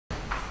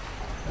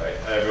Right,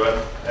 hi everyone.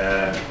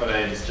 My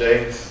name is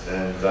James,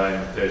 and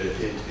I'm a third-year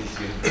PhD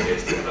student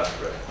based in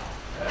Loughborough.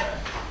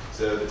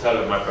 So the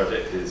title of my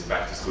project is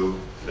Back to School,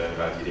 to learn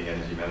about heating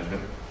energy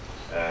management.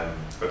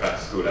 But back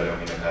to school, I don't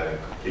mean I've had a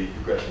complete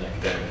progression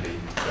academically,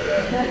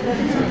 but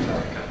sometimes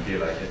I kind of feel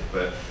like it.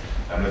 But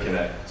I'm looking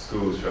at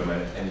schools from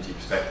an energy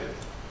perspective.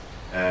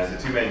 The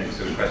two main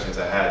sort of questions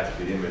I had to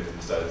begin with at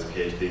the start of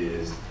this PhD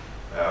is,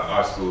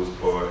 are schools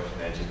poor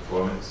in energy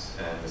performance?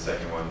 And the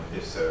second one,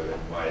 if so, then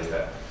why is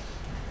that?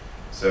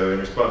 So in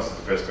response to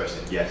the first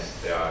question,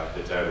 yes, they are.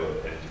 They're terrible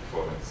at energy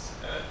performance.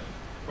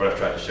 What I've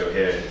tried to show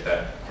here is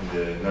that in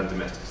the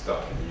non-domestic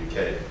stock in the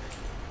UK,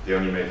 they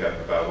only make up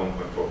about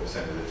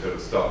 1.4% of the total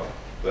stock,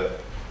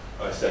 but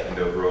are second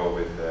overall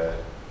with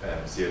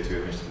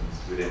CO2 emissions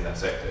within that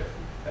sector,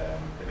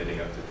 emitting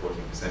up to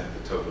 14%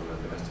 of the total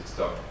non-domestic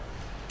stock.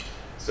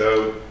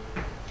 So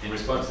in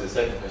response to the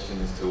second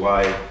question as to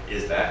why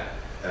is that,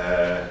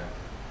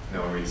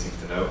 no one really seems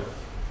to know.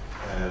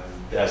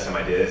 There are some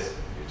ideas,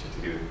 which are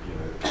to do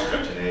with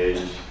construction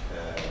age,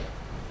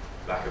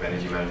 lack of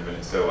energy management,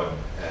 and so on.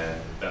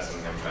 And that's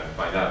something I'm trying to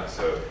find out.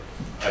 So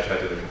I tried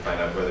to look and find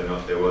out whether or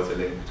not there was a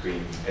link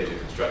between age of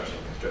construction,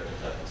 construction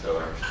type, and so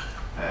on.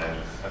 And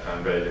I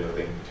found very little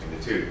link between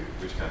the two,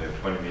 which kind of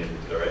pointed me in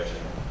the direction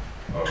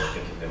of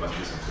thinking there must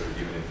be some sort of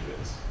human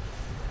influence.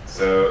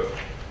 So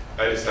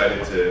I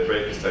decided to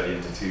break the study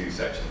into two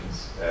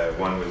sections.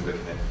 One was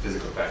looking at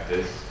physical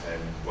factors,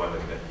 and one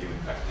looking at human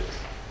factors.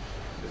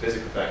 The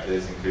physical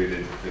factors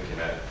included looking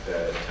at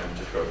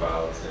temperature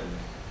profiles and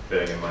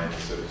bearing in mind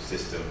the sort of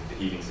system, the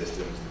heating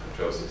systems, the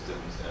control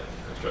systems, and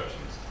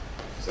constructions.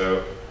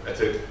 So I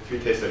took 3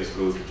 case study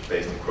schools which are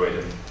based in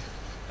Croydon.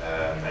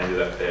 I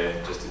ended up there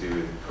just to do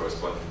with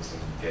correspondence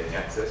and gaining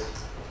access.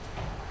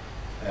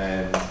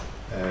 And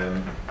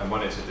I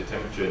monitored the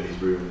temperature in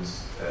these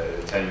rooms at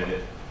a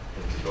 10-minute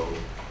interval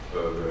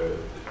over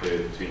the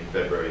period between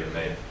February and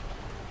May.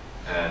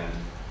 And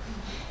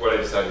what I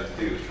decided to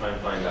do was try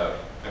and find out,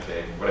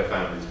 okay, what I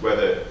found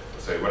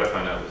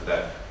out was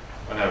that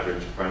on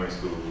average primary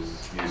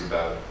schools use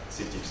about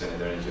 60% of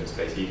their energy on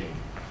space heating.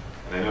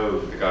 And I know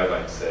the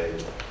guidelines say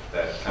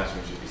that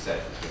classrooms should be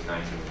set between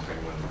 19 and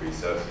 21 degrees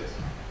Celsius.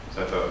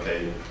 So I thought,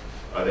 okay,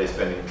 are they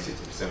spending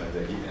 60% of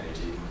their heat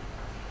energy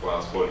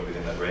whilst falling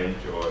within that range,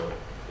 or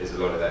is a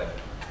lot of that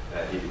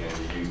heating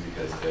energy used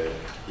because they're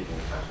heating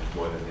the classrooms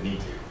more than they need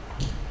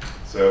to?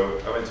 So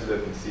I went to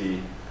look and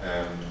see,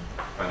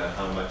 find out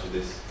how much of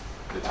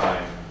the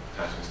time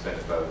classrooms spent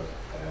above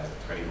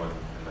 21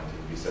 and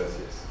 19 degrees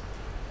Celsius.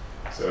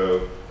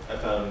 So I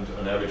found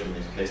on average in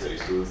these case study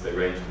schools, they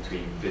range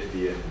between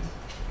 50 and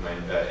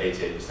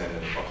 88%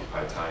 of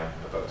occupied time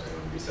above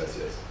 21 degrees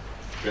Celsius.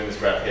 So in this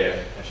graph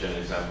here, I've shown an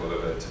example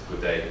of a typical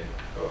day,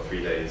 or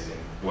 3 days in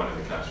one of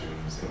the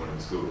classrooms in one of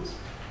the schools.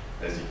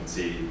 As you can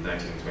see,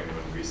 19 and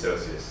 21 degrees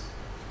Celsius,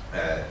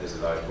 there's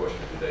a large portion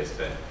of the day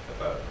spent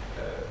above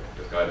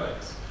those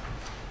guidelines.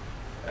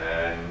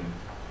 And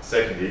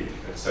secondly,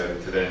 I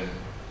decided to then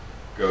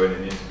go in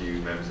and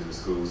interview members of the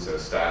school, so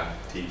staff,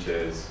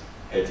 teachers,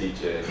 head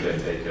teacher,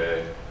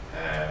 caretaker,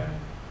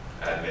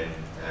 admin,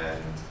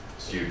 and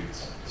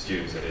students. The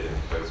students I did in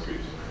focus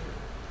groups,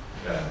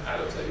 and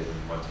adults I did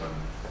in one-to-one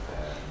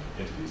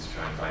interviews to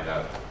try and find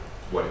out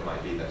what it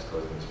might be that's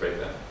causing this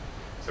breakdown.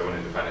 So I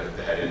wanted to find out if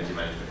they had energy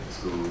management in the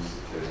schools,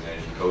 if there was an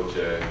energy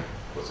culture,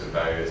 what sort of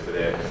barriers were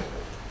there.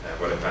 And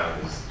what I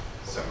found is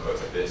some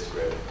quotes like this,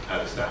 where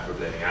other staff were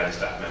blaming other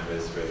staff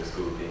members for the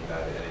school being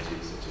bad at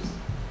energy, such as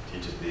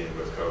teachers being the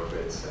worst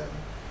culprits.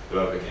 A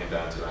lot of it came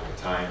down to lack of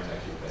time to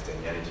actually invest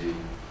any energy.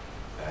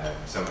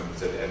 Some of them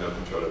said they had no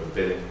control over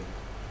billing.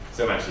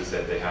 Some actually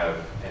said they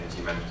have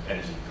energy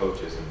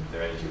cultures and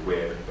they're energy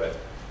aware, but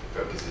it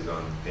focuses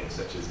on things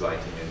such as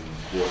lighting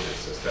and water,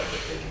 so stuff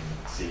that they can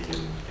see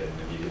and get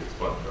an immediate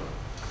response from.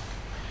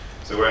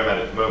 So where I'm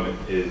at the moment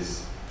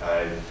is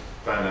I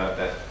found out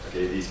that,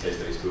 okay, these case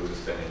study schools are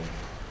spending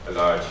a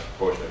large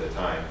portion of their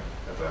time,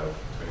 about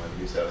 21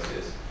 degrees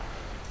Celsius,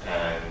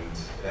 and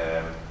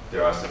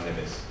there are some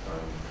limits on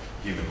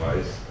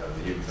human-wise,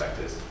 the human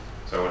factors.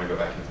 So I want to go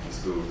back into these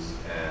schools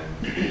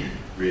and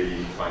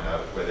really find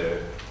out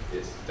whether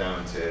it's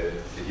down to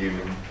the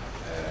human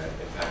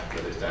impact,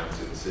 whether it's down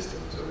to the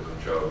systems or the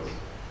controls.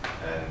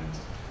 And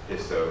if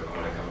so, I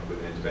want to come up with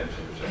an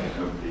intervention which I can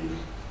hopefully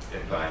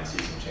imply and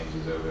see some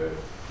changes over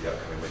the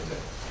upcoming winter.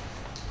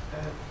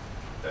 And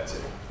that's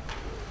it.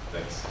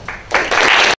 Thanks.